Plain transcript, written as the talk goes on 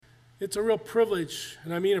It's a real privilege,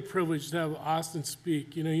 and I mean a privilege, to have Austin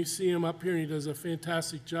speak. You know, you see him up here, and he does a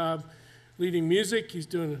fantastic job leading music. He's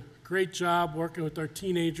doing a great job working with our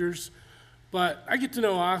teenagers. But I get to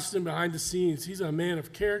know Austin behind the scenes. He's a man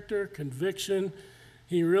of character, conviction.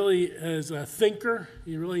 He really is a thinker.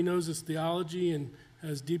 He really knows his theology and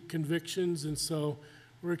has deep convictions. And so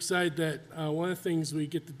we're excited that one of the things we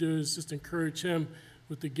get to do is just encourage him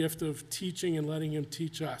with the gift of teaching and letting him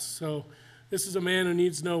teach us. So this is a man who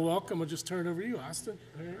needs no welcome. I'll just turn it over to you, Austin.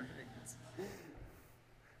 All right.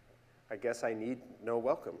 I guess I need no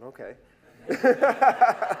welcome. Okay.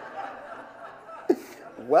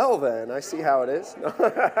 Well, then, I see how it is.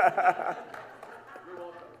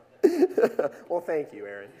 Well, thank you,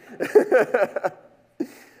 Aaron.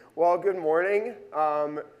 Well, good morning.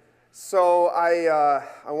 So I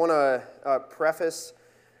want to preface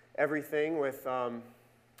everything with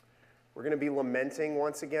we're going to be lamenting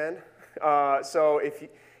once again. So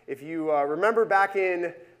if you remember back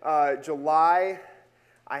in July,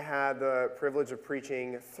 I had the privilege of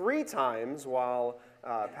preaching 3 times while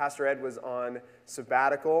Pastor Ed was on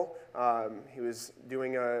sabbatical. He was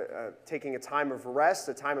doing taking a time of rest,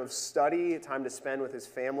 a time of study, a time to spend with his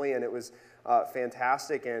family, and it was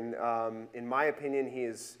fantastic. And in my opinion, he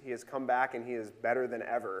has come back and he is better than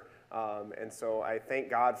ever. And so I thank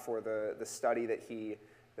God for the study that he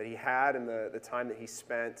had and the time that he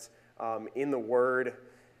spent in the Word,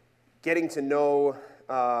 getting to know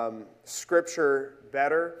Scripture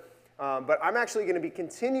better. But I'm actually going to be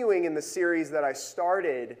continuing in the series that I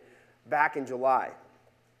started back in July.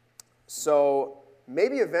 So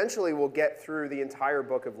maybe eventually we'll get through the entire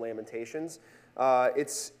book of Lamentations.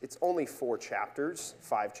 It's only 5 chapters.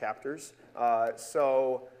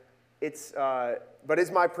 So but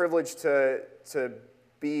it's my privilege to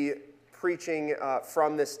be preaching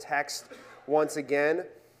from this text once again.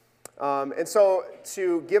 And so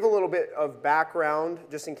to give a little bit of background,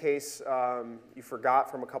 just in case you forgot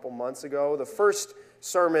from a couple months ago, the first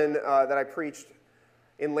sermon that I preached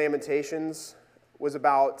in Lamentations was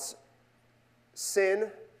about sin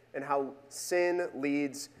and how sin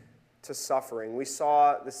leads to suffering. We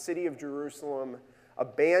saw the city of Jerusalem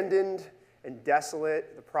abandoned and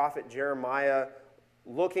desolate. The prophet Jeremiah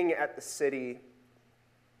looking at the city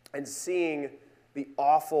and seeing the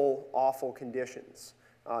awful, awful conditions.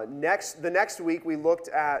 The next week, we looked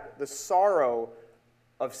at the sorrow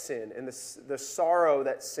of sin and the sorrow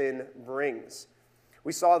that sin brings.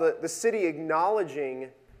 We saw the city acknowledging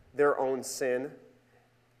their own sin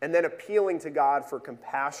and then appealing to God for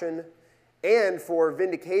compassion and for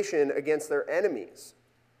vindication against their enemies.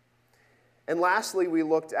 And lastly, we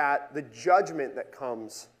looked at the judgment that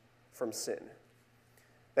comes from sin.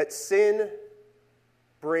 That sin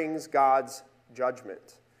brings God's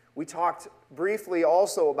judgment. We talked briefly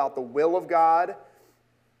also about the will of God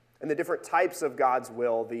and the different types of God's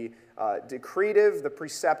will, the decretive, the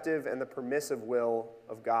preceptive, and the permissive will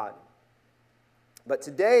of God. But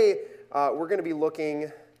today, we're going to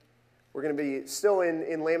be still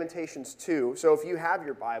in Lamentations 2. So if you have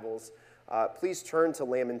your Bibles, please turn to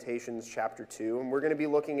Lamentations chapter 2. And we're going to be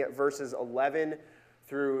looking at verses 11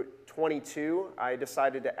 through 22. I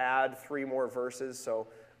decided to add 3 more verses, so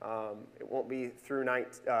it won't be through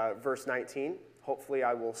verse 19. Hopefully,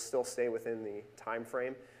 I will still stay within the time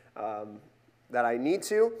frame that I need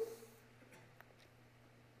to.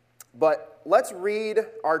 But let's read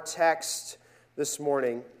our text this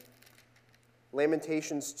morning.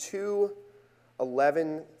 Lamentations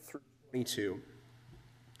 2:11 through 22.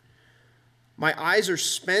 My eyes are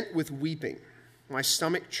spent with weeping. My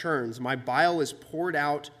stomach churns. My bile is poured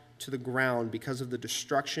out to the ground because of the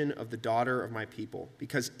destruction of the daughter of my people.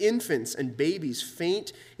 Because infants and babies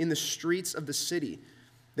faint in the streets of the city.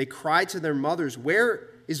 They cry to their mothers, "Where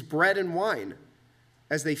is bread and wine?"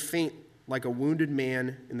 As they faint like a wounded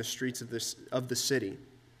man in the streets of the city,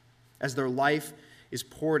 as their life is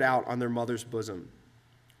poured out on their mother's bosom.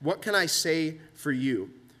 What can I say for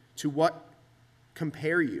you? To what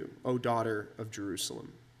compare you, O daughter of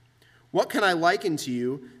Jerusalem? What can I liken to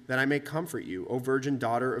you that I may comfort you, O virgin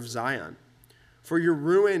daughter of Zion? For your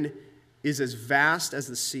ruin is as vast as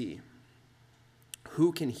the sea.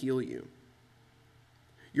 Who can heal you?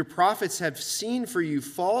 Your prophets have seen for you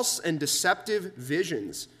false and deceptive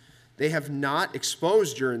visions. They have not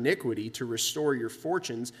exposed your iniquity to restore your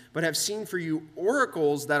fortunes, but have seen for you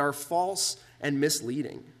oracles that are false and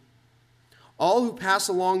misleading. All who pass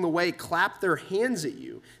along the way clap their hands at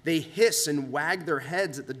you. They hiss and wag their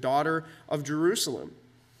heads at the daughter of Jerusalem.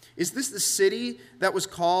 Is this the city that was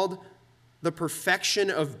called the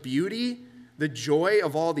perfection of beauty, the joy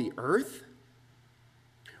of all the earth?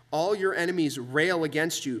 All your enemies rail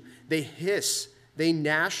against you. They hiss They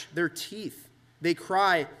gnash their teeth. They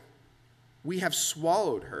cry, "We have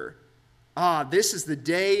swallowed her." Ah, this is the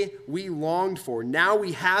day we longed for. Now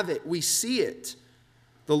we have it. We see it.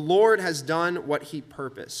 The Lord has done what he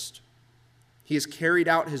purposed. He has carried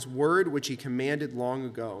out his word, which he commanded long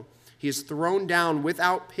ago. He has thrown down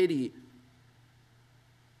without pity.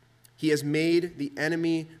 He has made the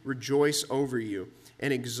enemy rejoice over you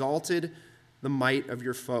and exalted the might of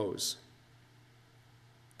your foes.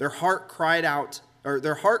 Their heart cried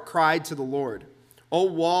to the Lord, "O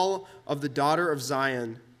wall of the daughter of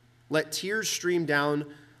Zion, let tears stream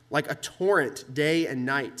down like a torrent day and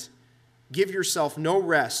night. Give yourself no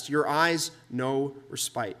rest, your eyes no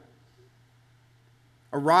respite.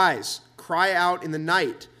 Arise, cry out in the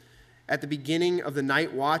night at the beginning of the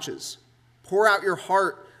night watches. Pour out your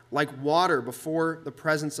heart like water before the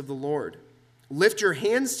presence of the Lord. Lift your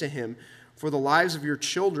hands to him for the lives of your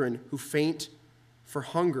children who faint for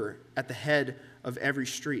hunger at the head of every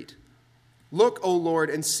street. Look, O Lord,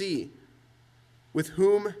 and see, with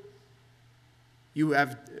whom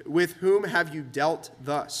have you dealt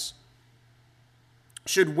thus?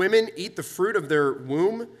 Should women eat the fruit of their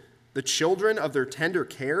womb, the children of their tender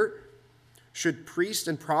care? Should priest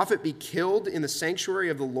and prophet be killed in the sanctuary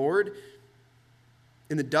of the Lord?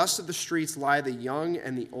 In the dust of the streets lie the young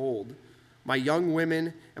and the old. My young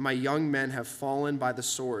women and my young men have fallen by the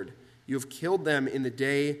sword. You have killed them in the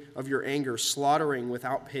day of your anger, slaughtering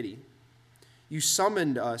without pity. You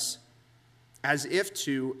summoned us as if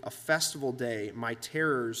to a festival day, my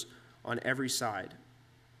terrors on every side.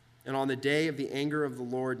 And on the day of the anger of the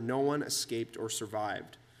Lord, no one escaped or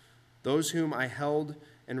survived. Those whom I held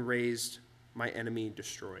and raised, my enemy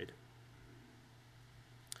destroyed.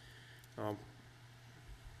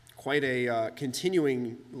 Quite a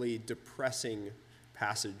continuingly depressing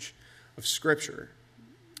passage of Scripture.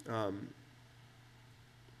 And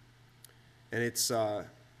it's the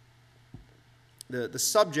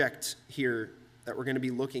subject here that we're going to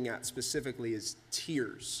be looking at specifically is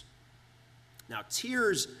tears. Now,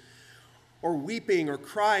 tears or weeping or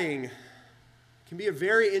crying can be a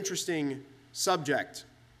very interesting subject.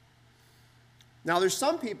 Now, there's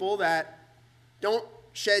some people that don't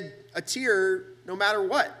shed a tear no matter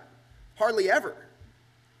what, hardly ever.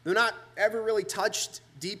 They're not ever really touched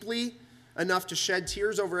deeply enough to shed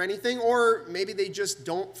tears over anything, or maybe they just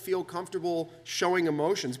don't feel comfortable showing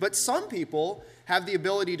emotions. But some people have the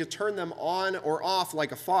ability to turn them on or off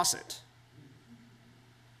like a faucet.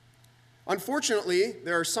 Unfortunately,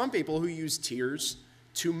 there are some people who use tears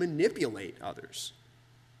to manipulate others.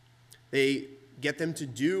 They get them to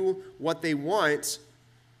do what they want,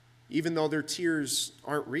 even though their tears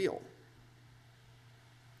aren't real.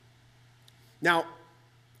 Now,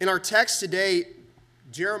 in our text today,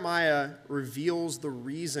 Jeremiah reveals the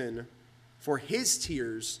reason for his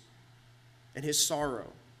tears and his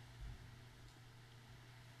sorrow.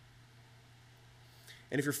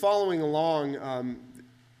 And if you're following along,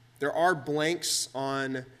 there are blanks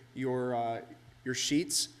on your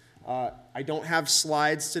sheets. I don't have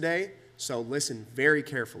slides today, so listen very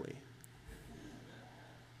carefully.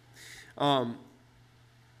 But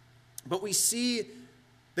we see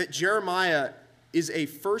that Jeremiah is a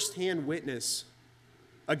firsthand witness,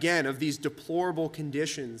 again, of these deplorable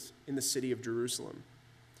conditions in the city of Jerusalem.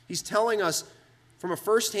 He's telling us from a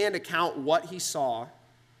firsthand account what he saw,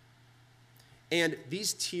 and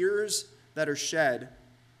these tears that are shed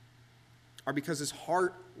are because his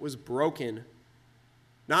heart was broken,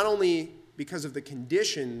 not only because of the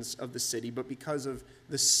conditions of the city, but because of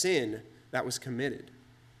the sin that was committed.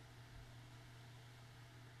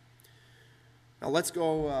 Now let's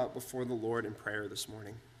go before the Lord in prayer this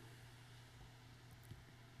morning.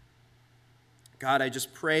 God, I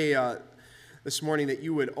just pray this morning that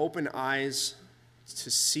you would open eyes to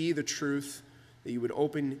see the truth, that you would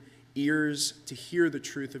open ears to hear the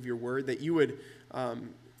truth of your word, that you would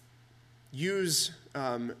use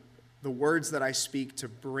the words that I speak to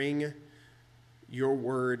bring your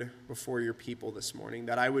word before your people this morning,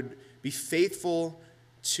 that I would be faithful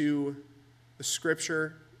to the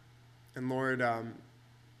Scripture, and Lord, that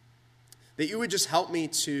you would just help me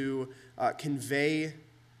to convey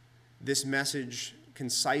this message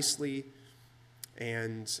concisely,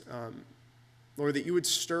 and Lord, that you would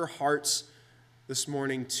stir hearts this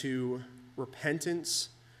morning to repentance.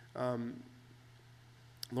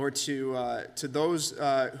 Lord, to those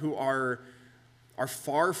who are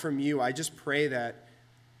far from you, I just pray that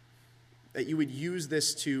you would use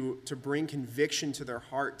this to bring conviction to their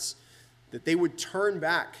hearts, that they would turn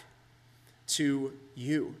back to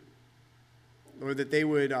you. Lord, that they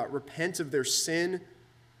would repent of their sin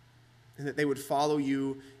and that they would follow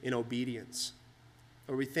you in obedience.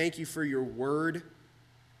 Lord, we thank you for your word.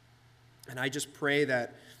 And I just pray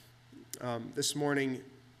that this morning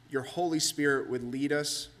your Holy Spirit would lead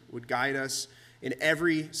us, would guide us in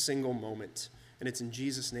every single moment. And it's in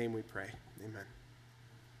Jesus' name we pray. Amen.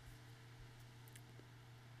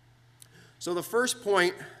 So the first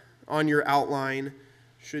point on your outline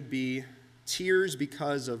should be tears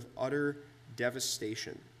because of utter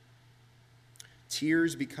devastation.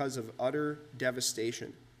 Tears because of utter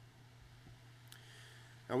devastation.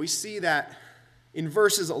 Now we see that in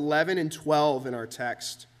verses 11 and 12 in our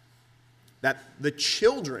text, that the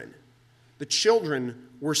children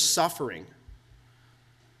were suffering.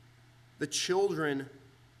 The children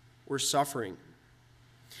were suffering.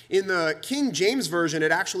 In the King James Version,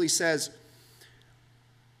 it actually says,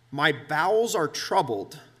 "My bowels are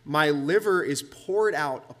troubled, my liver is poured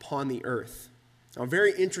out upon the earth." Now,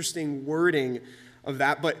 very interesting wording of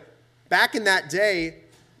that, but back in that day,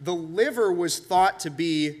 the liver was thought to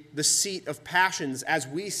be the seat of passions as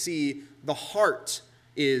we see the heart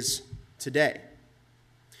is today.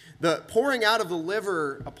 The pouring out of the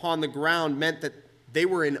liver upon the ground meant that they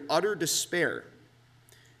were in utter despair.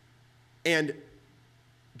 And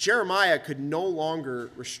Jeremiah could no longer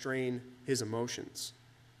restrain his emotions.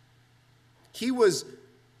 He was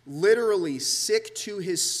literally sick to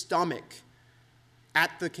his stomach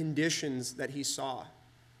at the conditions that he saw,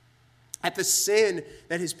 at the sin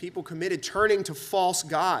that his people committed, turning to false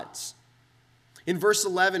gods. In verse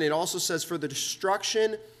 11, it also says, "For the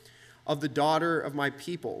destruction of the daughter of my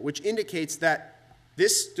people," which indicates that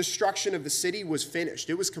this destruction of the city was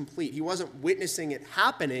finished. It was complete. He wasn't witnessing it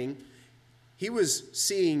happening. He was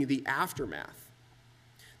seeing the aftermath.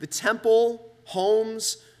 The temple,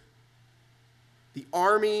 homes, the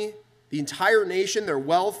army, the entire nation, their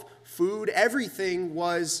wealth, food, everything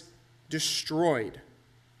was destroyed.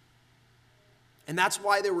 And that's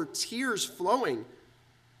why there were tears flowing.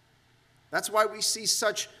 That's why we see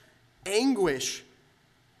such anguish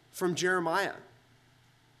from Jeremiah.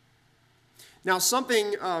 Now,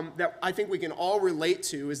 something that I think we can all relate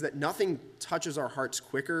to is that nothing touches our hearts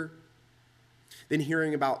quicker than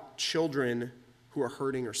hearing about children who are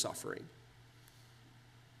hurting or suffering.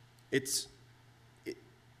 It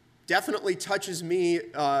definitely touches me,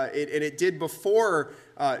 and it did before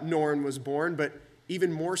Norn was born, but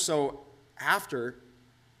even more so after.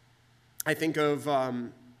 I think of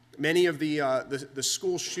many of the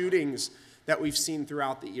school shootings that we've seen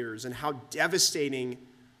throughout the years and how devastating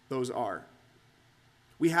those are.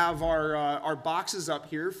 We have our boxes up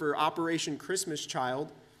here for Operation Christmas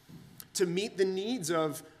Child to meet the needs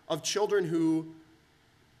of children who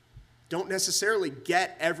don't necessarily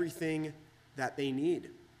get everything that they need.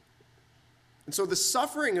 And so the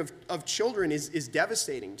suffering of children is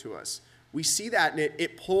devastating to us. We see that, and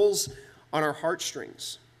it pulls on our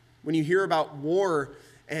heartstrings. When you hear about war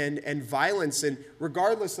and violence, and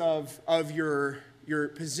regardless of your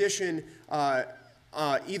position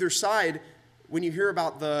either side, when you hear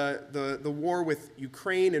about the war with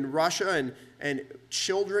Ukraine and Russia and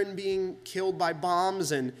children being killed by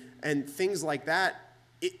bombs and things like that,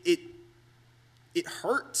 it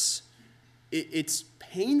hurts. It's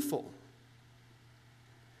painful.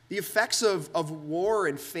 The effects of war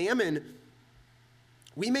and famine,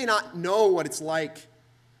 we may not know what it's like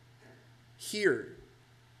here,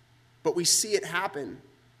 but we see it happen.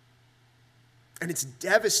 And it's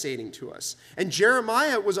devastating to us. And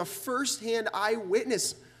Jeremiah was a firsthand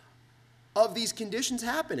eyewitness of these conditions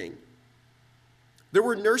happening. There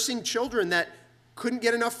were nursing children that couldn't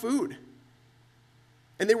get enough food,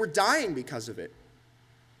 and they were dying because of it.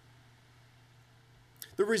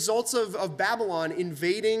 The results of Babylon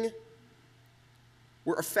invading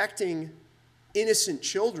were affecting innocent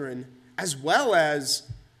children as well as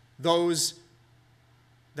those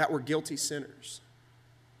that were guilty sinners.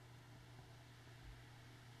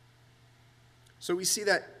 So we see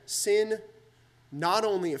that sin not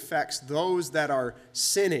only affects those that are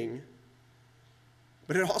sinning,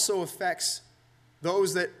 but it also affects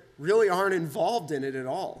those that really aren't involved in it at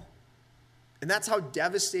all. And that's how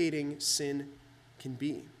devastating sin can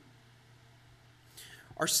be.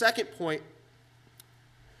 Our second point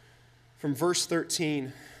from verse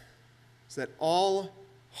 13 is that all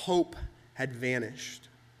hope had vanished.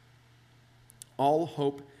 All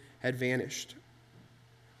hope had vanished.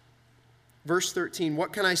 Verse 13,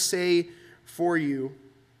 "What can I say for you?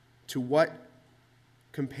 To what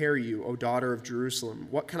compare you, O daughter of Jerusalem?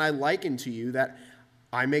 What can I liken to you that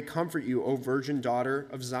I may comfort you, O virgin daughter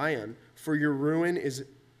of Zion? For your ruin is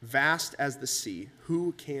vast as the sea.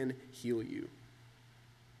 Who can heal you?"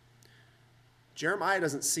 Jeremiah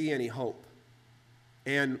doesn't see any hope.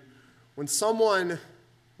 And when someone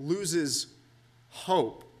loses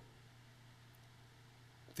hope,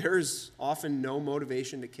 there's often no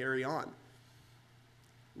motivation to carry on.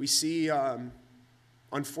 We see,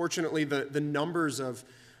 unfortunately, the numbers of,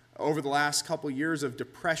 over the last couple years, of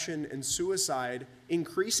depression and suicide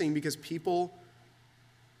increasing because people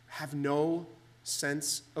have no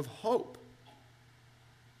sense of hope.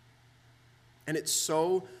 And it's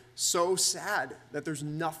so sad that there's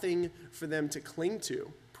nothing for them to cling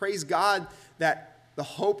to. Praise God that the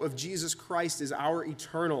hope of Jesus Christ is our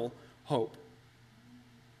eternal hope.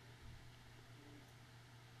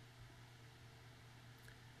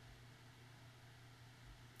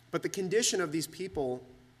 But the condition of these people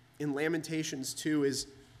in Lamentations 2 is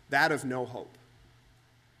that of no hope.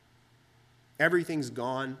 Everything's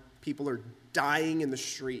gone. People are dying in the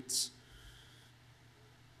streets.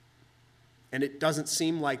 And it doesn't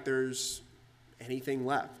seem like there's anything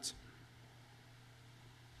left.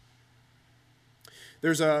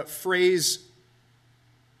 There's a phrase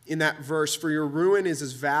in that verse, "For your ruin is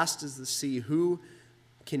as vast as the sea. Who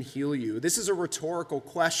can heal you?" This is a rhetorical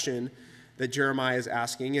question that Jeremiah is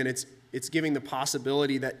asking, and it's giving the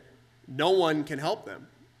possibility that no one can help them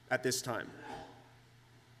at this time.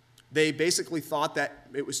 They basically thought that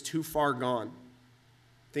it was too far gone.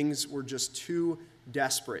 Things were just too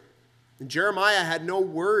desperate. And Jeremiah had no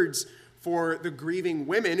words for the grieving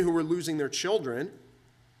women who were losing their children.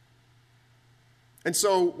 And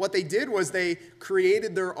so what they did was they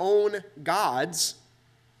created their own gods,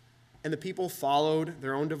 and the people followed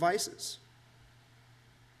their own devices.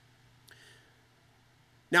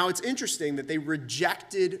 Now, it's interesting that they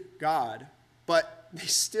rejected God, but they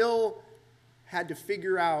still had to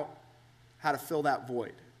figure out how to fill that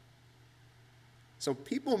void. So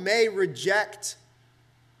people may reject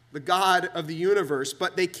the God of the universe,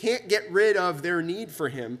 but they can't get rid of their need for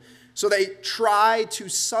him. So they try to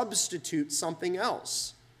substitute something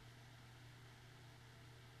else.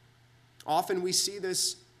 Often we see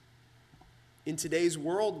this in today's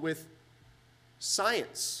world with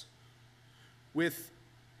science, with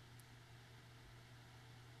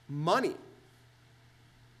money,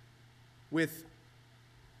 with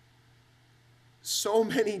so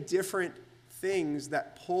many different things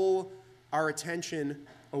that pull our attention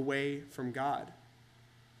away from God.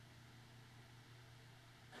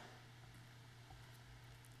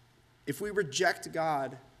 If we reject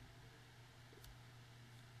God,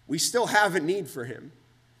 we still have a need for him,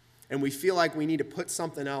 and we feel like we need to put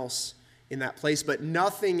something else in that place, but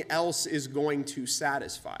nothing else is going to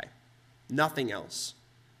satisfy. Nothing else.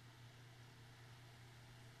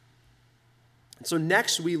 So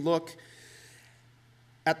next we look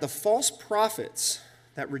at the false prophets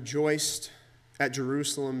that rejoiced at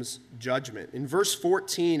Jerusalem's judgment. In verse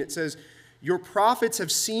 14 it says, "Your prophets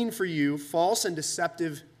have seen for you false and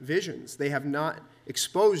deceptive visions. They have not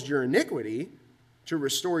exposed your iniquity to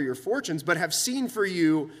restore your fortunes, but have seen for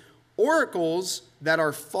you oracles that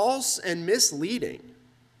are false and misleading."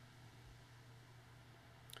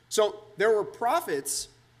 So there were prophets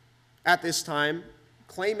at this time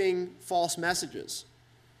claiming false messages.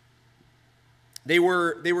 They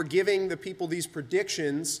were giving the people these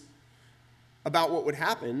predictions about what would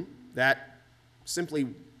happen that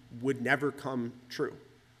simply would never come true.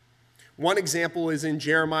 One example is in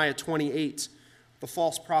Jeremiah 28, the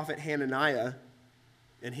false prophet Hananiah,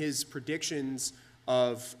 and his predictions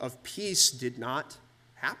of peace did not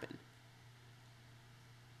happen.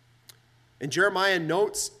 And Jeremiah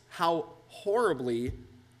notes how horribly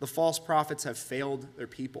the false prophets have failed their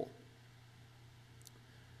people.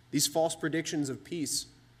 These false predictions of peace,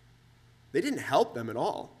 they didn't help them at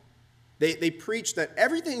all. They preached that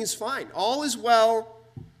everything is fine, all is well.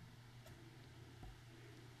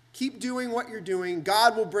 Keep doing what you're doing.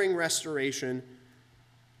 God will bring restoration.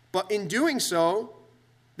 But in doing so,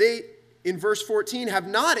 they, in verse 14, have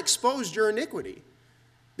not exposed your iniquity.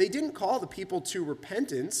 They didn't call the people to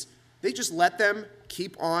repentance. They just let them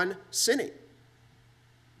keep on sinning.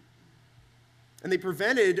 And they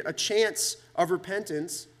prevented a chance of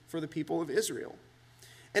repentance for the people of Israel.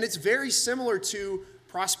 And it's very similar to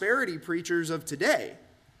prosperity preachers of today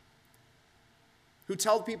who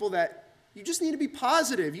tell people that you just need to be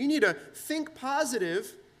positive. You need to think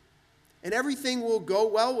positive, and everything will go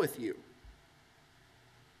well with you.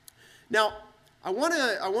 Now, I want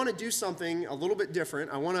to do something a little bit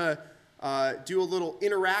different. I want to do a little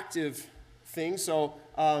interactive thing. So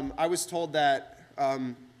I was told that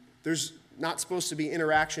there's not supposed to be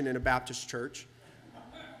interaction in a Baptist church.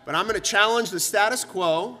 But I'm going to challenge the status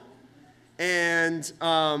quo, and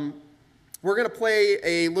we're going to play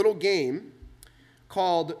a little game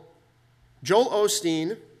called Joel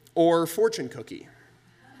Osteen or Fortune Cookie.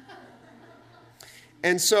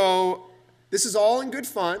 And so This is all in good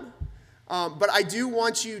fun, but I do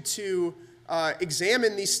want you to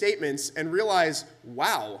examine these statements and realize,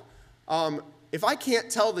 wow, if I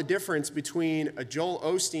can't tell the difference between a Joel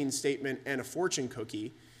Osteen statement and a fortune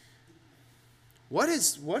cookie, what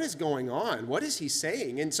is going on? What is he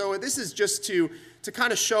saying? And so this is just to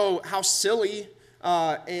kind of show how silly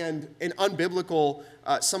and unbiblical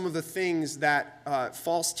some of the things that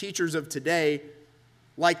false teachers of today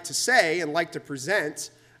like to say and like to present.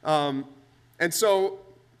 And so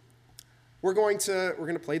we're going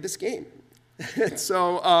to play this game. And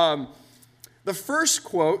so the first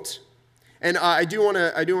quote, and I do want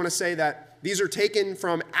to say that these are taken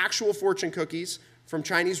from actual fortune cookies from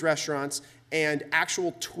Chinese restaurants and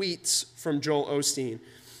actual tweets from Joel Osteen.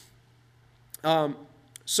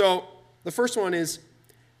 So the first one is,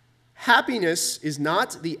 happiness is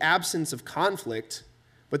not the absence of conflict,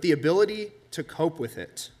 but the ability to cope with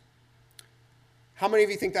it. How many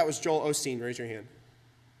of you think that was Joel Osteen? Raise your hand.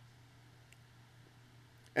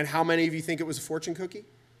 And how many of you think it was a fortune cookie?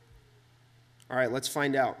 All right, let's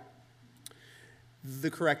find out.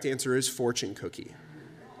 The correct answer is fortune cookie.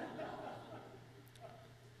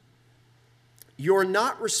 You're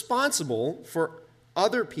not responsible for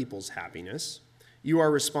other people's happiness. You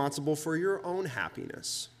are responsible for your own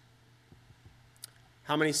happiness.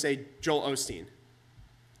 How many say Joel Osteen?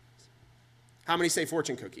 How many say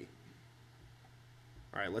fortune cookie?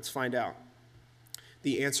 All right, let's find out.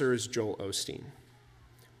 The answer is Joel Osteen.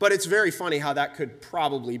 But it's very funny how that could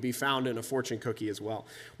probably be found in a fortune cookie as well.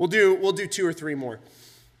 We'll do 2 or 3 more.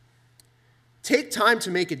 Take time to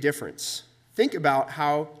make a difference. Think about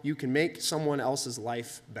how you can make someone else's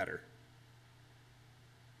life better.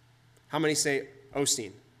 How many say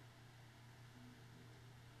Osteen?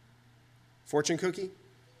 Fortune cookie?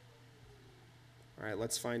 All right,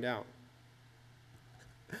 let's find out.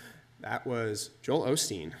 That was Joel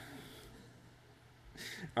Osteen.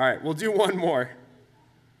 All right, we'll do one more.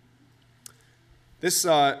 This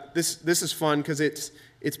is fun because it's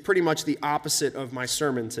pretty much the opposite of my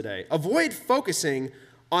sermon today. Avoid focusing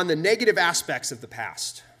on the negative aspects of the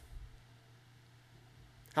past.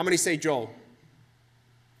 How many say Joel?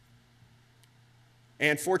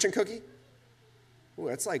 And fortune cookie? Ooh,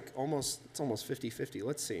 that's like almost 50-50.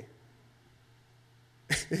 Let's see.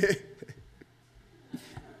 It's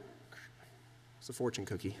a fortune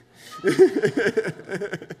cookie.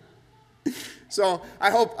 So I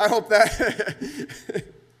hope that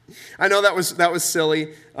I know that was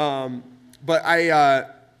silly, but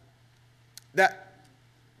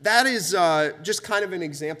that is just kind of an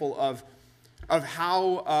example of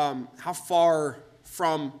how far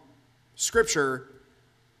from Scripture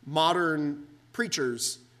modern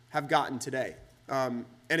preachers have gotten today, and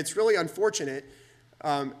it's really unfortunate.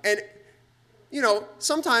 And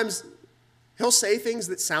sometimes he'll say things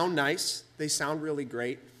that sound nice; they sound really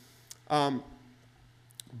great.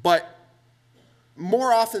 But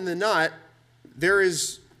more often than not, there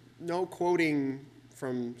is no quoting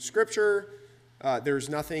from Scripture. There's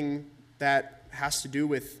nothing that has to do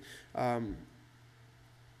with the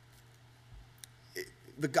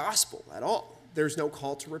gospel at all. There's no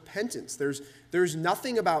call to repentance. There's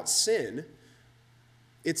nothing about sin.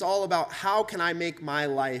 It's all about how can I make my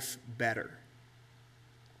life better.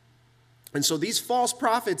 And so these false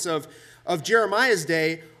prophets of Jeremiah's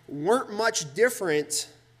day weren't much different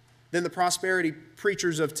than the prosperity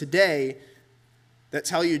preachers of today that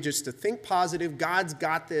tell you just to think positive, God's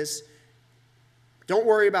got this, don't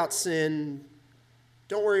worry about sin,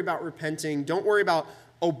 don't worry about repenting, don't worry about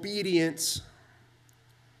obedience,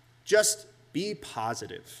 just be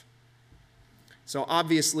positive. So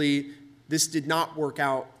obviously, this did not work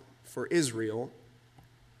out for Israel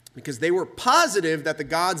because they were positive that the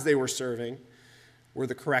gods they were serving were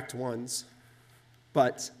the correct ones.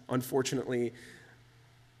 But unfortunately,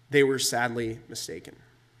 they were sadly mistaken.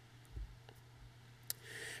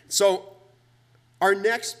 So our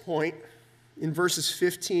next point in verses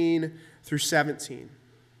 15 through 17.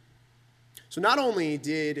 So not only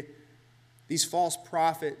did these false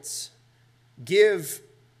prophets give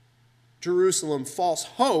Jerusalem false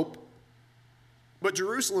hope, but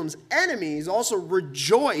Jerusalem's enemies also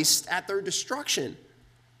rejoiced at their destruction.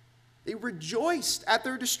 They rejoiced at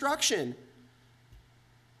their destruction.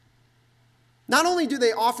 Not only do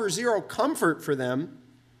they offer zero comfort for them,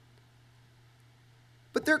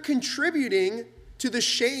 but they're contributing to the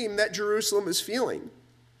shame that Jerusalem is feeling.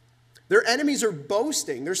 Their enemies are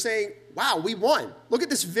boasting. They're saying, wow, we won. Look at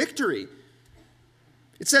this victory.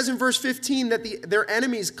 It says in verse 15 that their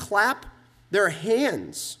enemies clap their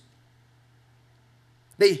hands.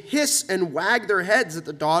 They hiss and wag their heads at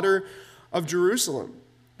the daughter of Jerusalem.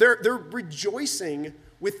 They're rejoicing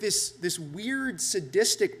with this weird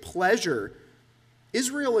sadistic pleasure.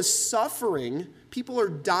 Israel is suffering, people are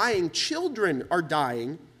dying, children are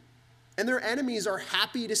dying, and their enemies are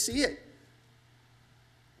happy to see it.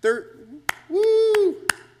 They're, woo!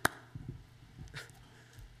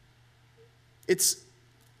 It's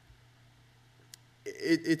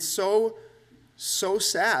so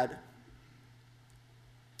sad.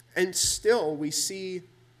 And still we see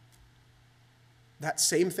that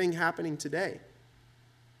same thing happening today.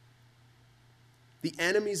 The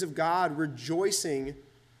enemies of God rejoicing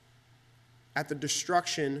at the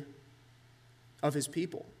destruction of his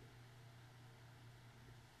people.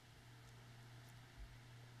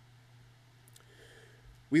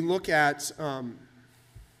 We look at an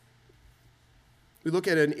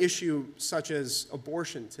issue such as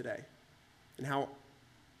abortion today, and how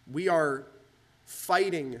we are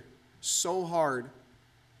fighting so hard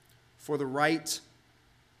for the right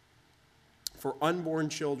for unborn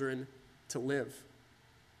children to live,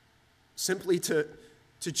 simply to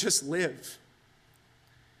just live.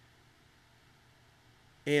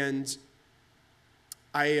 And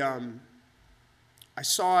I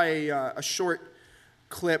saw a short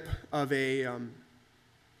clip of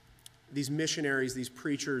these missionaries, these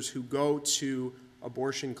preachers who go to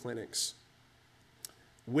abortion clinics,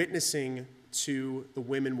 witnessing to the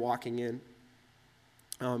women walking in,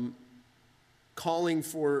 calling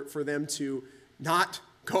for them to not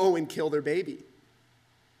go and kill their baby.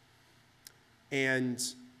 And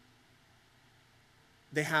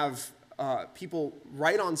they have people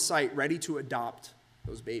right on site ready to adopt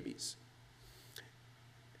those babies.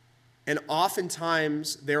 And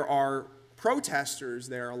oftentimes there are protesters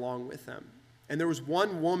there along with them. And there was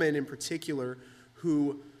one woman in particular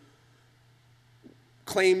who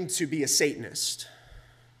claimed to be a Satanist.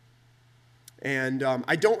 And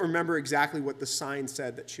I don't remember exactly what the sign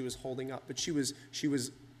said that she was holding up, but she was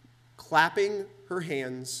clapping her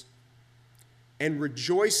hands and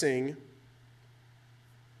rejoicing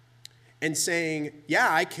and saying,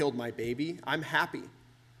 "Yeah, I killed my baby. I'm happy.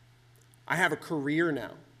 I have a career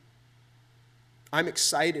now. I'm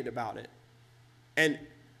excited about it." And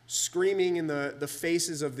screaming in the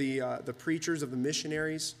faces of the preachers, of the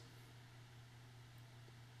missionaries.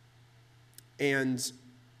 And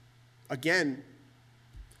again,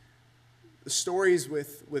 the stories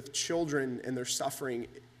with children and their suffering,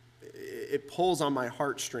 it pulls on my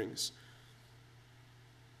heartstrings.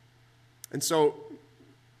 And so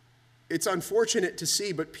it's unfortunate to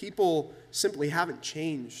see, but people simply haven't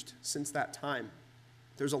changed since that time.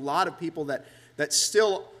 There's a lot of people that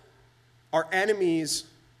still are enemies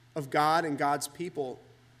of God and God's people.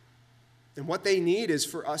 And what they need is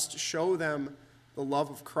for us to show them the love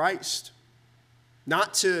of Christ.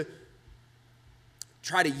 Not to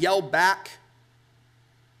try to yell back,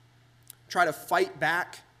 try to fight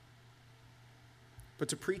back, but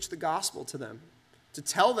to preach the gospel to them, to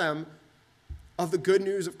tell them of the good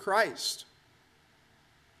news of Christ.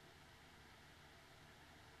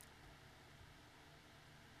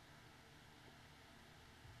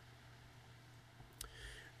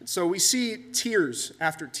 And so we see tears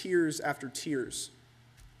after tears after tears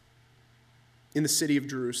in the city of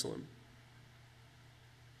Jerusalem.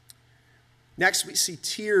 Next, we see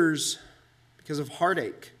tears because of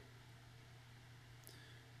heartache.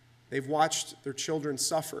 They've watched their children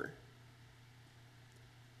suffer.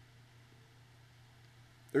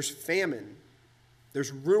 There's famine.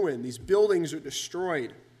 There's ruin. These buildings are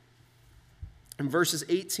destroyed. In verses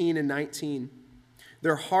 18 and 19,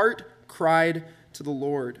 their heart cried to the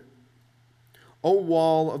Lord, "O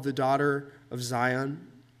wall of the daughter of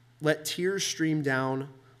Zion, let tears stream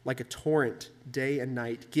down like a torrent day and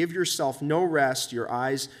night. Give yourself no rest, your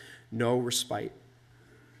eyes no respite.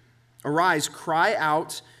 Arise, cry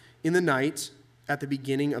out in the night at the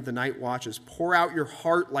beginning of the night watches. Pour out your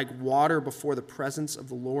heart like water before the presence of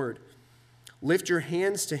the Lord. Lift your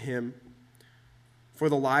hands to him for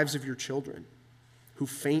the lives of your children, who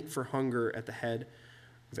faint for hunger at the head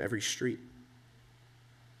of every street."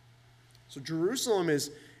 So Jerusalem is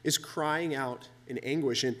crying out in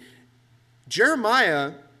anguish. And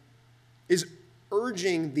Jeremiah is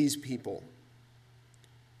urging these people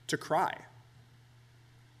to cry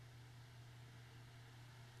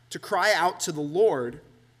out to the Lord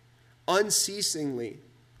unceasingly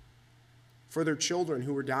for their children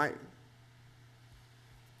who were dying.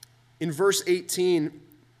 In verse 18,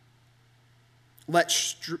 let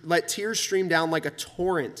tears stream down like a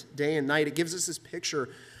torrent day and night. It gives us this picture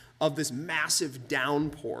of this massive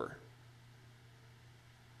downpour.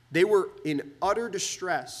 They were in utter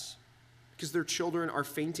distress because their children are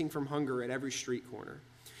fainting from hunger at every street corner.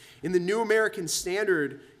 In the New American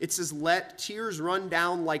Standard, it says, "Let tears run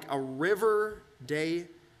down like a river day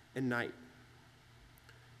and night."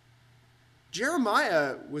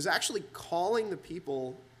 Jeremiah was actually calling the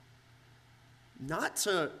people not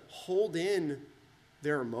to hold in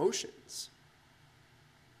their emotions,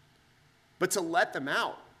 but to let them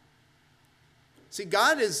out. See,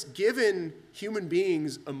 God has given human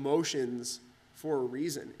beings emotions for a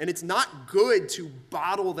reason, and it's not good to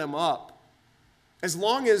bottle them up. As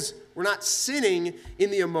long as we're not sinning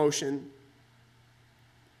in the emotion,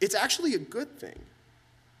 it's actually a good thing.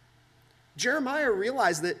 Jeremiah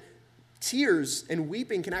realized that tears and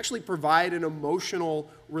weeping can actually provide an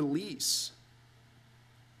emotional release.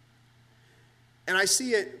 And I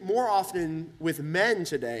see it more often with men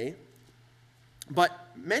today,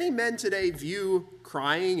 but many men today view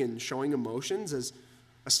crying and showing emotions as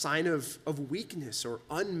a sign of weakness or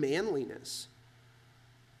unmanliness.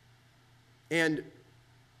 And it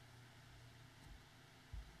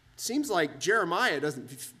seems like Jeremiah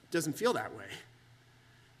doesn't feel that way.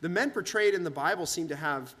 The men portrayed in the Bible seem to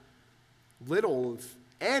have little of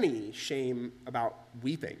any shame about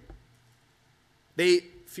weeping. They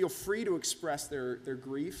feel free to express their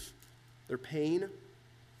grief, their pain,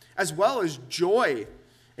 as well as joy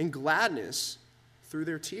and gladness through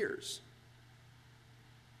their tears.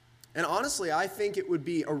 And honestly, I think it would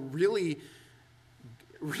be really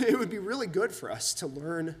good for us to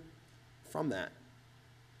learn from that.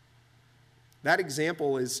 That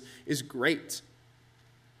example is great.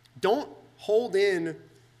 Don't hold in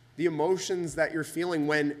the emotions that you're feeling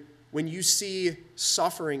when you see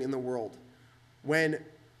suffering in the world, when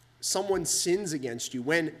someone sins against you,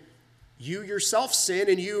 when you yourself sin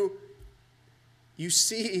and you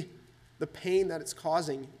see the pain that it's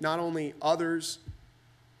causing, not only others,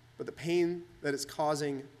 but the pain that it's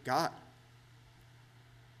causing God.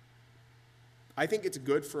 I think it's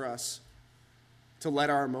good for us to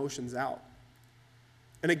let our emotions out.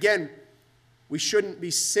 And again, we shouldn't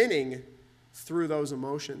be sinning through those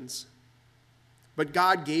emotions, but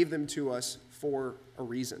God gave them to us for a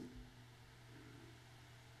reason.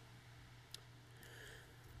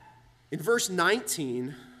 In verse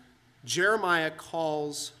 19, Jeremiah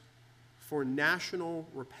calls for national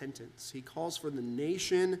repentance. He calls for the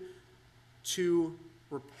nation to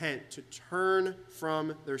repent, to turn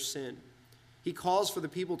from their sin. He calls for the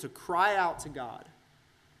people to cry out to God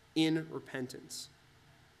in repentance.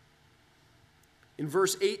 In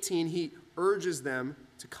verse 18, he urges them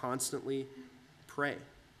to constantly pray.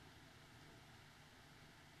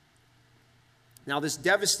 Now, this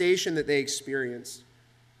devastation that they experienced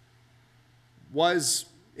was,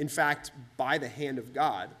 in fact, by the hand of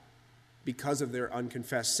God because of their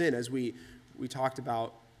unconfessed sin, as we talked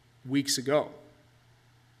about weeks ago.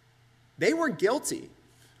 They were guilty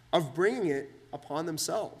of bringing it upon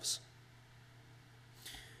themselves.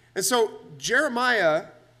 And so Jeremiah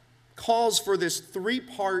calls for this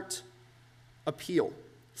three-part appeal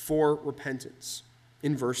for repentance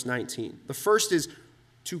in verse 19. The first is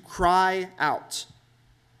to cry out.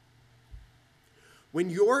 When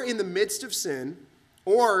you're in the midst of sin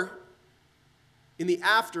or in the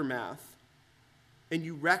aftermath and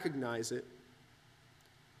you recognize it,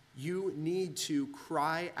 you need to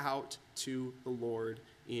cry out to the Lord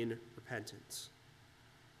in repentance.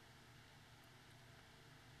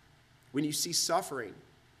 When you see suffering,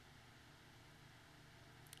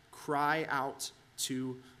 cry out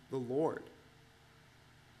to the Lord.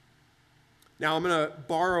 Now, I'm going to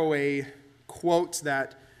borrow a quote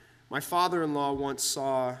that my father-in-law once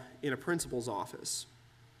saw in a principal's office.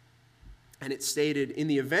 And it stated, "In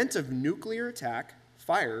the event of nuclear attack,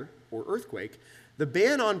 fire, or earthquake, the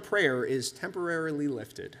ban on prayer is temporarily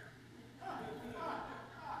lifted."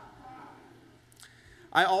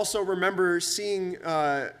 I also remember seeing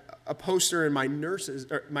a poster in my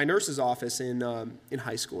nurse's office in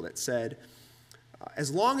high school that said,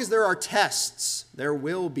 "As long as there are tests, there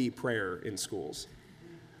will be prayer in schools."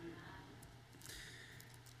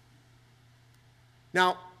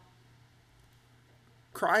 Now,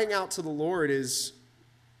 crying out to the Lord is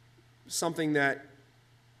something that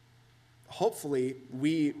hopefully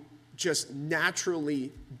we just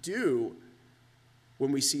naturally do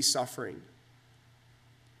when we see suffering,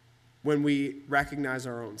 when we recognize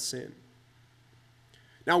our own sin.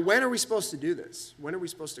 Now, when are we supposed to do this? When are we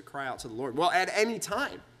supposed to cry out to the Lord? Well, at any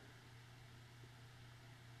time.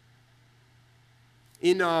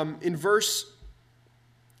 In verse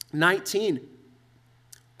 19,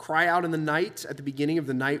 cry out in the night at the beginning of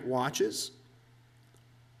the night watches,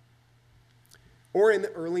 or in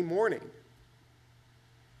the early morning.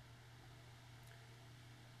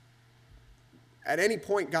 At any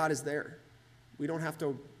point, God is there. We don't have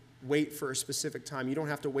to wait for a specific time. You don't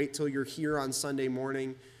have to wait till you're here on Sunday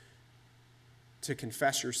morning to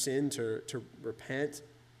confess your sin, to repent,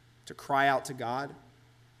 to cry out to God. You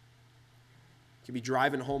could be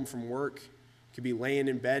driving home from work. You could be laying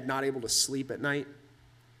in bed, not able to sleep at night.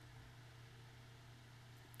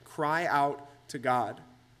 Cry out to God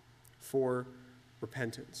for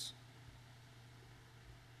repentance.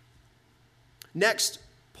 Next,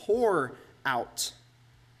 pour out.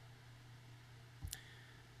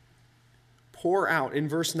 Pour out. In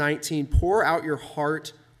verse 19, pour out your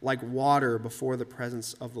heart like water before the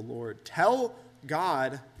presence of the Lord. Tell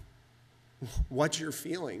God what you're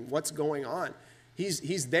feeling, what's going on.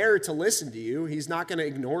 He's there to listen to you. He's not going to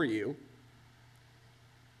ignore you.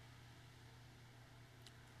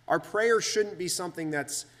 Our prayer shouldn't be something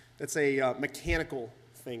that's a mechanical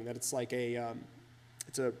thing, that it's like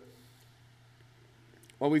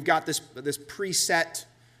well, we've got this preset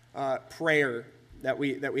prayer that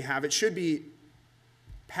we have. It should be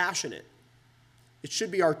passionate. It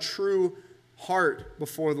should be our true heart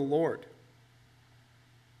before the Lord.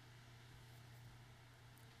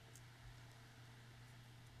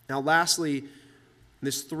 Now, lastly,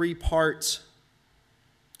 this three-part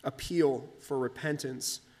appeal for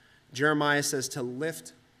repentance, Jeremiah says to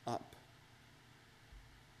lift up.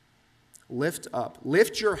 Lift up.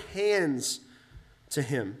 Lift your hands to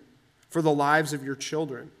him for the lives of your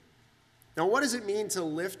children. Now, what does it mean to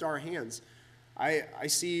lift our hands? I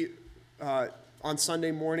see on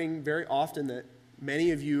Sunday morning very often that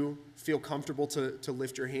many of you feel comfortable to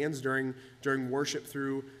lift your hands during worship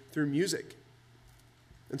through music.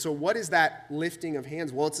 And so what is that lifting of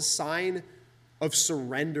hands? Well, it's a sign of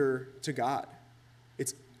surrender to God.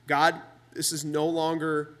 It's, God, this is no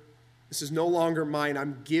longer mine.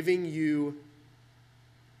 I'm giving you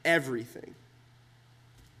everything.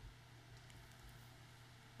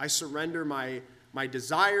 I surrender my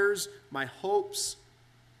desires, my hopes,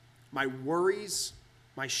 my worries,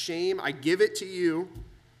 my shame. I give it to you,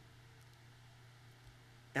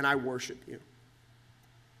 and I worship you.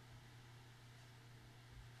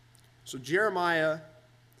 So Jeremiah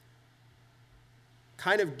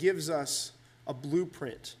kind of gives us a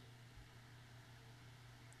blueprint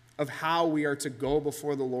of how we are to go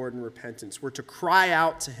before the Lord in repentance. We're to cry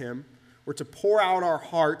out to him, we're to pour out our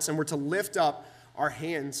hearts, and we're to lift up our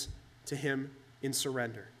hands to him in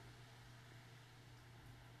surrender.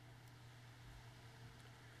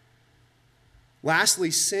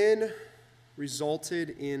 Lastly, sin resulted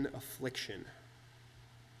in affliction.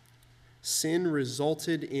 Sin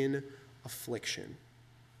resulted in affliction.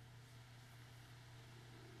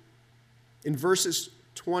 In verses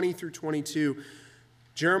 20 through 22,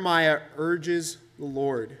 Jeremiah urges the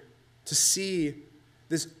Lord to see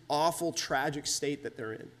this awful, tragic state that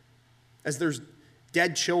they're in, as there's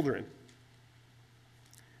dead children,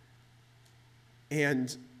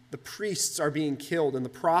 and the priests are being killed, and the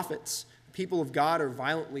prophets, the people of God, are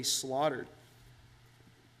violently slaughtered.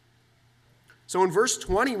 So in verse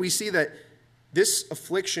 20, we see that this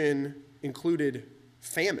affliction included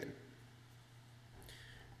famine.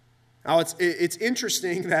 Now, it's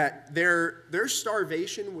interesting that their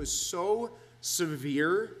starvation was so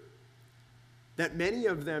severe that many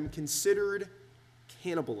of them considered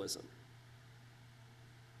cannibalism.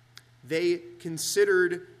 They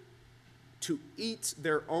considered to eat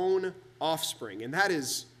their own offspring, and that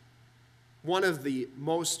is one of the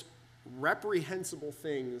most reprehensible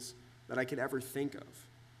things that I could ever think of.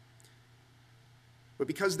 But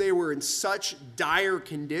because they were in such dire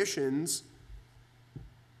conditions,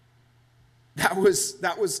 that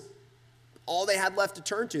was all they had left to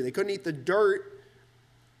turn to. They couldn't eat the dirt.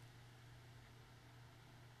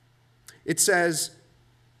 It says,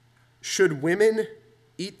 should women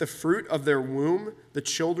eat the fruit of their womb, the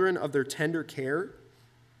children of their tender care?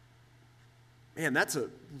 Man, that's a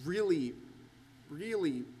really,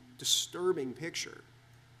 really disturbing picture.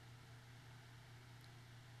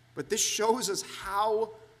 But this shows us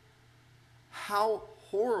how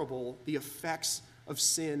horrible the effects of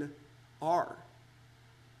sin are.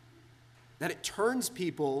 That it turns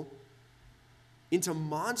people into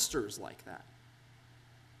monsters like that.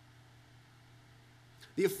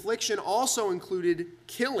 The affliction also included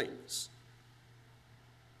killings.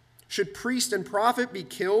 Should priest and prophet be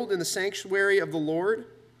killed in the sanctuary of the Lord?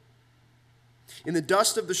 In the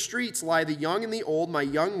dust of the streets lie the young and the old. My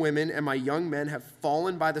young women and my young men have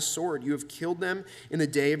fallen by the sword. You have killed them in the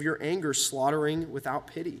day of your anger, slaughtering without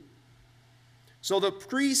pity. So the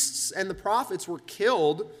priests and the prophets were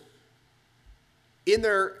killed in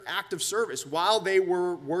their act of service while they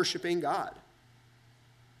were worshiping God.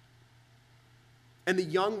 And the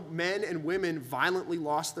young men and women violently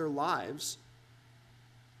lost their lives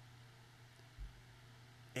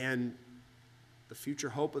And the future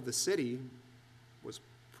hope of the city was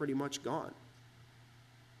pretty much gone.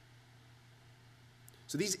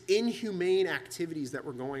 So these inhumane activities that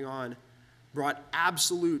were going on brought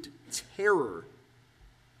absolute terror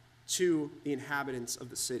to the inhabitants of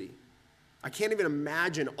the city. I can't even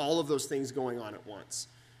imagine all of those things going on at once.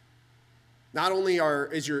 Not only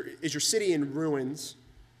is your city in ruins,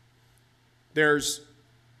 there's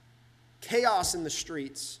chaos in the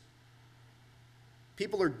streets.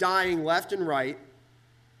 People are dying left and right.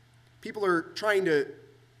 People are trying to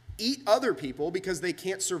eat other people because they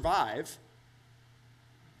can't survive.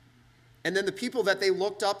 And then the people that they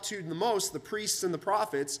looked up to the most, the priests and the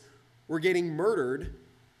prophets, were getting murdered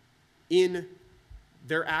in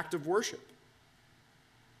their act of worship.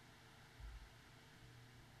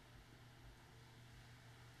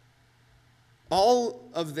 All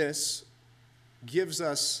of this gives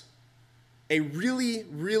us a really,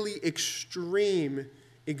 really extreme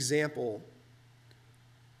example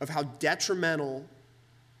of how detrimental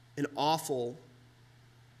and awful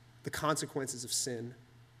the consequences of sin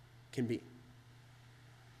can be.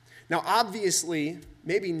 Now, obviously,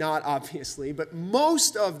 maybe not obviously, but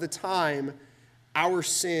most of the time, our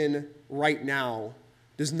sin right now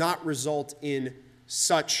does not result in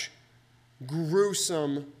such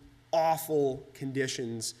gruesome, awful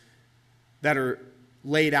conditions that are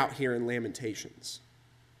laid out here in Lamentations.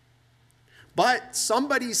 But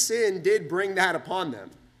somebody's sin did bring that upon them.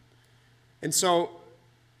 And so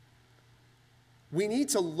we need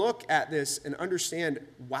to look at this and understand,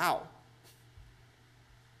 wow,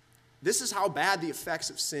 this is how bad the effects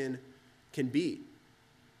of sin can be.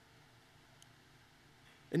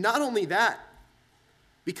 And not only that,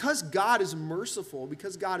 because God is merciful,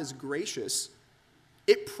 because God is gracious,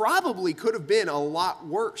 it probably could have been a lot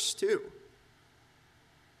worse too.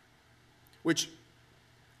 Which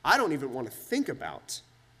I don't even want to think about.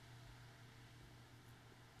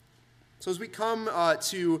 So as we come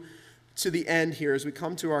to the end here, as we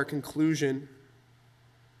come to our conclusion,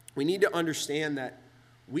 we need to understand that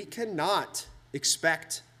we cannot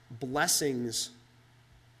expect blessings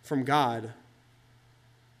from God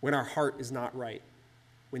when our heart is not right,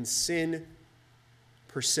 when sin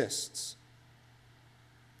persists.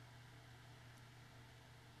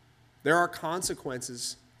 There are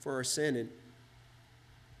consequences for our sin, and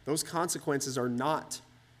those consequences are not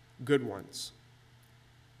good ones.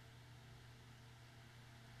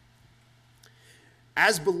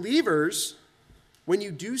 As believers, when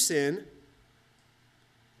you do sin,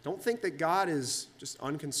 don't think that God is just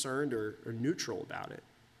unconcerned or neutral about it.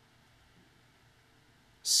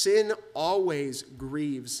 Sin always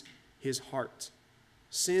grieves his heart.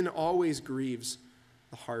 Sin always grieves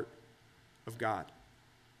the heart of God.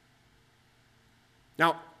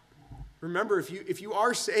 Now, remember, if you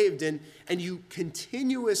are saved and you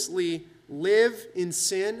continuously live in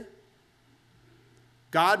sin,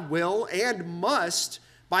 God will and must,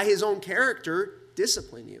 by his own character,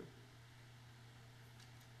 discipline you.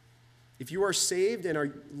 If you are saved and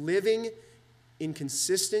are living in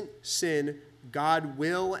consistent sin, God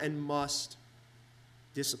will and must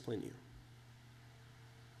discipline you.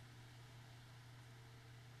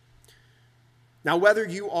 Now, whether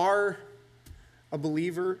you are a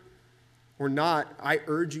believer or not, I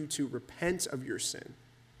urge you to repent of your sin.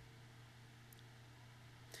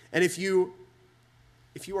 And if you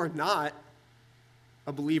are not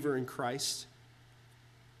a believer in Christ,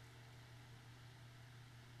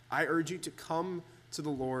 I urge you to come to the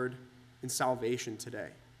Lord in salvation today.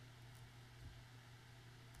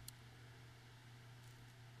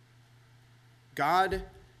 God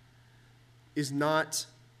is not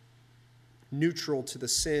neutral to the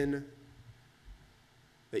sin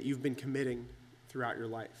that you've been committing throughout your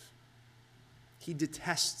life. He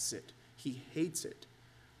detests it. He hates it.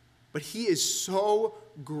 But he is so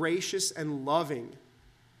gracious and loving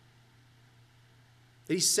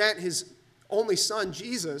that he sent his only son,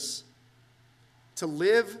 Jesus, to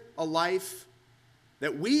live a life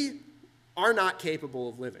that we are not capable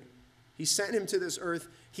of living. He sent him to this earth.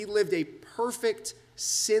 He lived a perfect,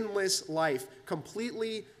 sinless life,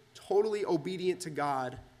 completely, totally obedient to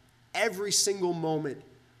God every single moment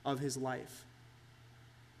of his life.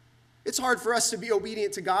 It's hard for us to be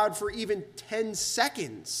obedient to God for even 10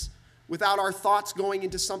 seconds without our thoughts going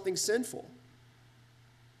into something sinful.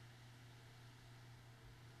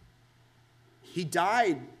 He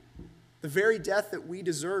died the very death that we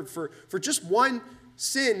deserve for just one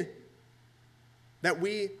sin that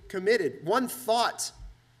we committed, one thought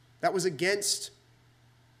that was against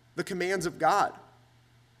the commands of God.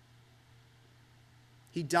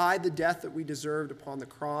 He died the death that we deserved upon the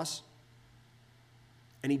cross,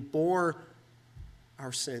 and he bore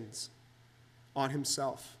our sins on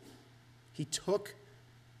himself. He took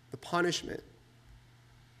the punishment.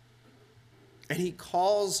 And he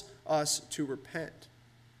calls us to repent.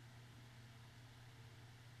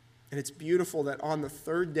 And it's beautiful that on the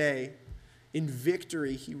third day, in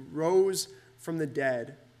victory, he rose from the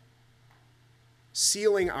dead,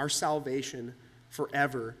 sealing our salvation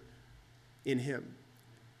forever in him.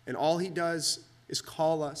 And all he does is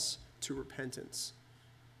call us to repentance,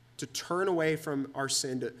 to turn away from our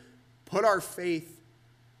sin, to put our faith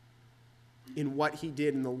in what he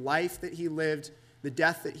did, in the life that he lived, the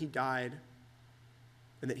death that he died,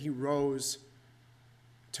 and that he rose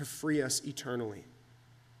to free us eternally.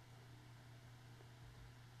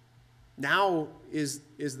 Now is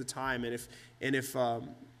the time, and if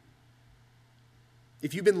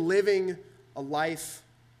you've been living a life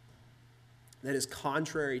that is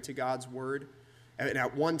contrary to God's word, and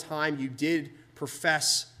at one time you did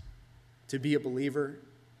profess to be a believer,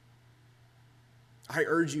 I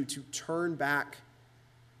urge you to turn back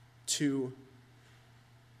to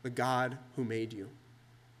the God who made you.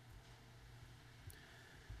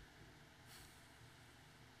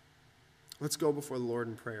 Let's go before the Lord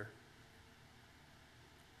in prayer.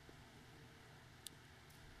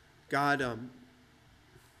 God,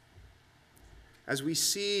 as we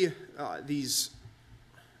see these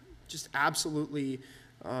just absolutely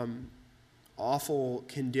awful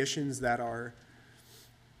conditions that are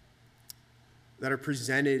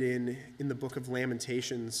presented in the book of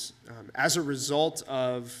Lamentations as a result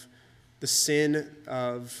of the sin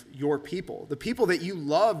of your people, the people that you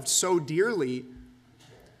loved so dearly,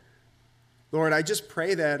 Lord, I just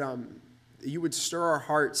pray that you would stir our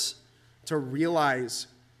hearts to realize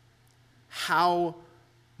how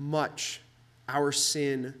much our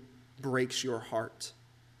sin breaks your heart.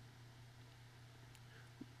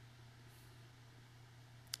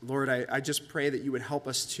 Lord, I just pray that you would help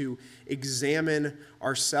us to examine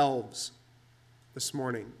ourselves this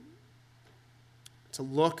morning, to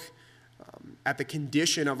look at the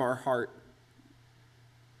condition of our heart,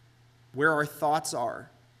 where our thoughts are,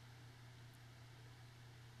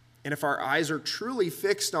 and if our eyes are truly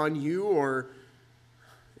fixed on you, or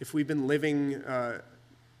if we've been living a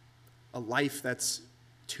life that's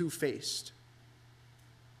two-faced.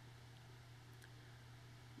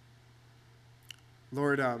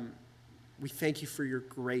 Lord, we thank you for your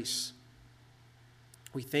grace.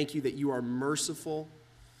 We thank you that you are merciful,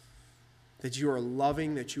 that you are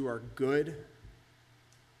loving, that you are good.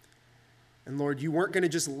 And Lord, you weren't going to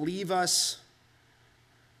just leave us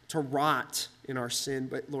to rot in our sin,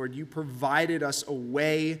 but Lord, you provided us a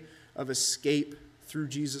way of escape through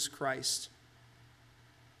Jesus Christ.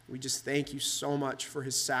 We just thank you so much for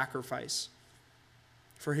his sacrifice,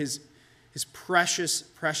 for his precious,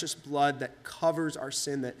 precious blood that covers our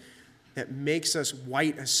sin, that makes us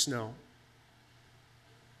white as snow.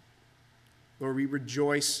 Lord, we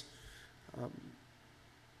rejoice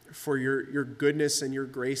for your goodness and your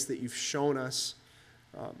grace that you've shown us,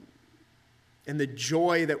 and the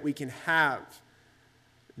joy that we can have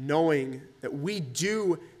knowing that we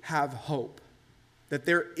do have hope, that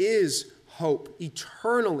there is hope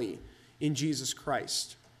eternally in Jesus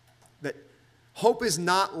Christ, that hope is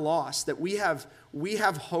not lost, that we have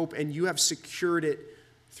hope and you have secured it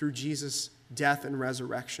through Jesus' death and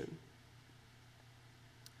resurrection.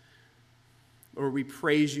 Lord, we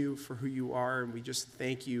praise you for who you are, and we just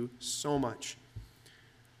thank you so much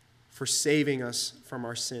for saving us from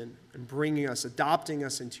our sin and bringing us, adopting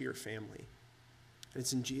us into your family. And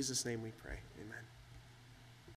it's in Jesus' name we pray.